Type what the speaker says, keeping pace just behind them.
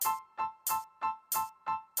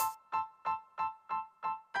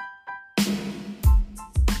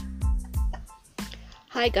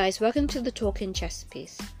Hi guys, welcome to the Talking Chess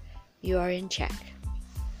piece. You are in check.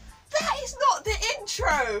 That is not the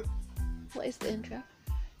intro! What is the intro?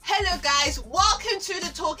 Hello guys, welcome to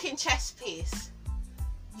the Talking Chess piece.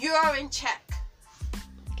 You are in check.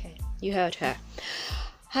 Okay, you heard her.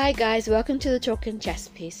 Hi guys, welcome to the Talking Chess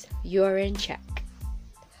piece. You are in check.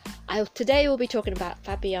 Today we'll be talking about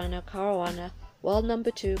Fabiano Caruana, world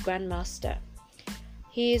number 2 Grandmaster.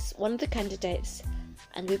 He is one of the candidates,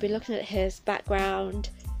 and we'll be looking at his background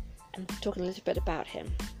and talking a little bit about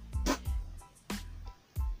him.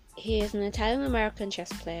 He is an Italian-American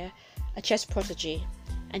chess player, a chess prodigy,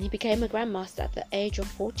 and he became a grandmaster at the age of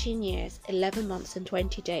 14 years, 11 months and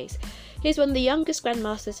 20 days. He is one of the youngest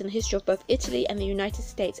grandmasters in the history of both Italy and the United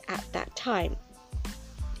States at that time.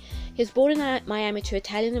 He was born in Miami to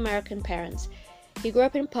Italian-American parents. He grew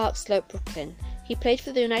up in Park Slope, Brooklyn. He played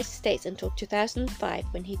for the United States until 2005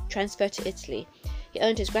 when he transferred to Italy. He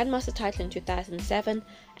earned his Grandmaster title in 2007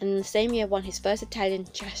 and in the same year won his first Italian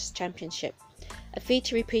chess championship, a feat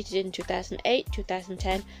he repeated in 2008,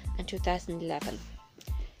 2010 and 2011.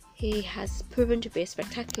 He has proven to be a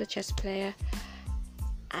spectacular chess player,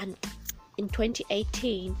 and in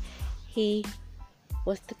 2018 he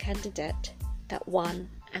was the candidate that won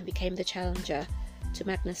and became the challenger to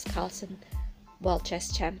Magnus Carlsen, world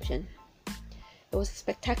chess champion. It was a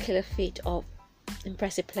spectacular feat of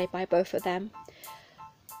impressive play by both of them.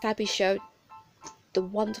 Fabi showed the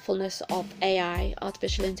wonderfulness of AI,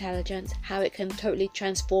 artificial intelligence, how it can totally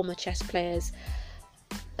transform a chess player's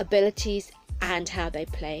abilities and how they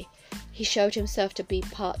play. He showed himself to be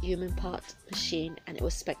part human, part machine, and it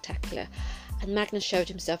was spectacular. And Magnus showed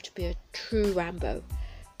himself to be a true Rambo,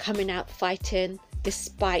 coming out fighting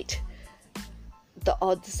despite the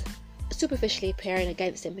odds superficially appearing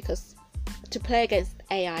against him, because to play against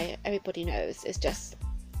AI, everybody knows, is just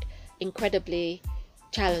incredibly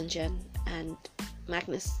challenging, and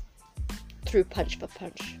Magnus threw punch for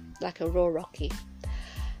punch like a raw Rocky.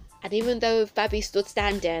 And even though Fabi stood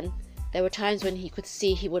standing, there were times when he could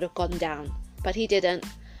see he would have gone down, but he didn't,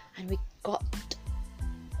 and we got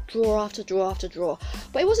draw after draw after draw.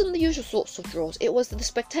 But it wasn't the usual sorts of draws, it was the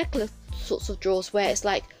spectacular sorts of draws where it's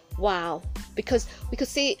like, wow, because we could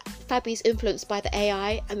see Fabi's influenced by the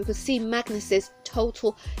AI, and we could see Magnus's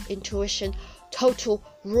total intuition, total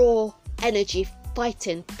raw energy,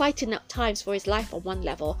 fighting at times for his life on one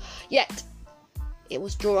level. Yet it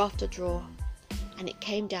was draw after draw, and it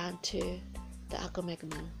came down to the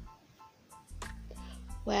Agamemnon,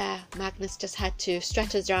 where Magnus just had to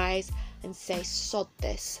strategize and say, sod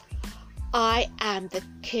this, I am the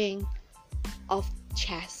king of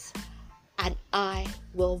chess and I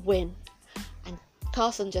will win. And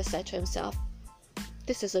Carlsen just said to himself,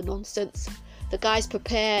 this is a nonsense, the guy's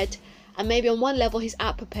prepared, and maybe on one level he's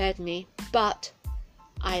out-prepared me, but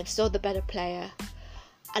I am still the better player,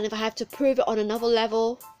 and if I have to prove it on another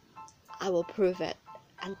level, I will prove it.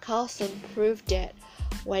 And Carlsen proved it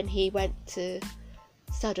when he went to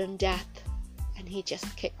sudden death and he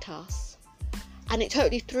just kicked ass, and it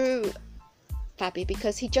totally threw Fabi,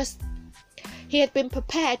 because he had been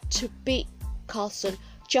prepared to beat Carlsen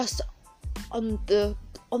just on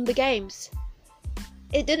the games.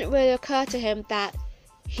 It didn't really occur to him that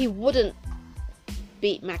he wouldn't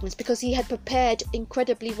beat Magnus, because he had prepared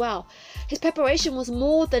incredibly well. His preparation was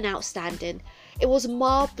more than outstanding. It was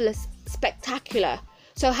marvelous, spectacular.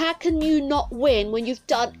 So how can you not win when you've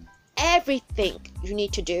done everything you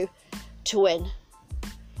need to do to win?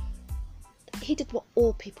 He did what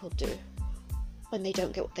all people do when they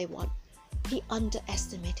don't get what they want. He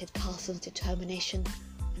underestimated Carlsen's determination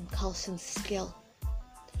and Carlsen's skill.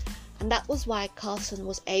 And that was why Carlsen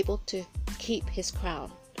was able to keep his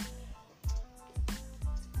crown.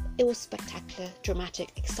 It was spectacular,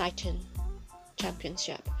 dramatic, exciting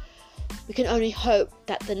championship. We can only hope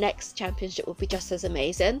that the next championship will be just as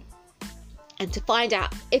amazing. And to find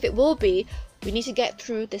out if it will be, we need to get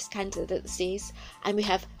through this candidacies, and we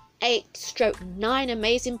have 8-9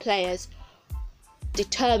 amazing players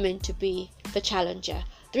determined to be the challenger.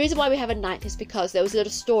 The reason why we have a 9th is because there was a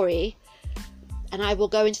little story, and I will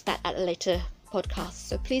go into that at a later podcast.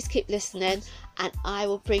 So please keep listening, and I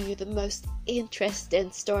will bring you the most interesting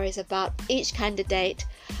stories about each candidate.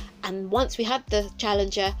 And once we have the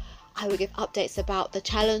challenger, I will give updates about the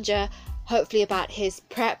challenger, hopefully about his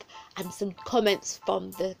prep, and some comments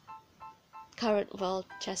from the current world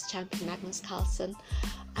chess champion Magnus Carlsen,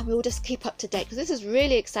 and we will just keep up to date, because this is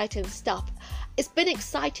really exciting stuff. It's been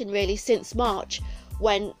exciting really since March,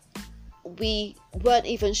 when we weren't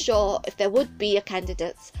even sure if there would be a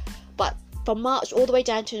candidate, but from March all the way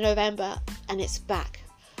down to November, and it's back.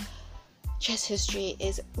 Chess history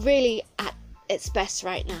is really at its best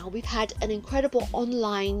right now. We've had an incredible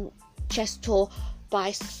online chess tour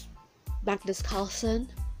by Magnus Carlsen,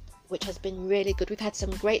 which has been really good. We've had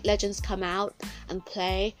some great legends come out and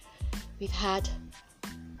play. We've had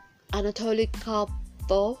Anatoly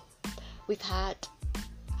Karpov, we've had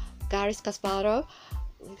Garry Kasparov,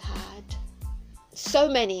 we've had so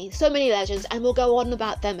many legends, and we'll go on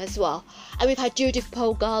about them as well. And we've had Judith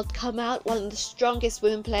Polgard come out, one of the strongest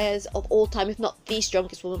women players of all time, if not the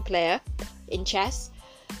strongest woman player in chess.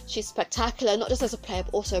 She's spectacular, not just as a player,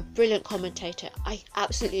 but also a brilliant commentator. I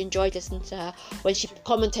absolutely enjoyed listening to her when she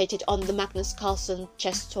commentated on the Magnus Carlsen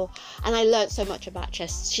chess tour, and I learned so much about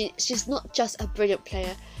chess. She's not just a brilliant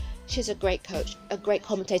player, she's a great coach, a great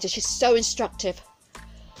commentator. She's so instructive.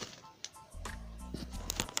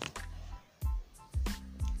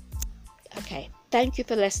 Okay, thank you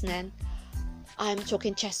for listening. I'm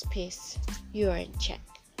talking chess piece. You're in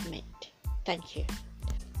checkmate. Thank you.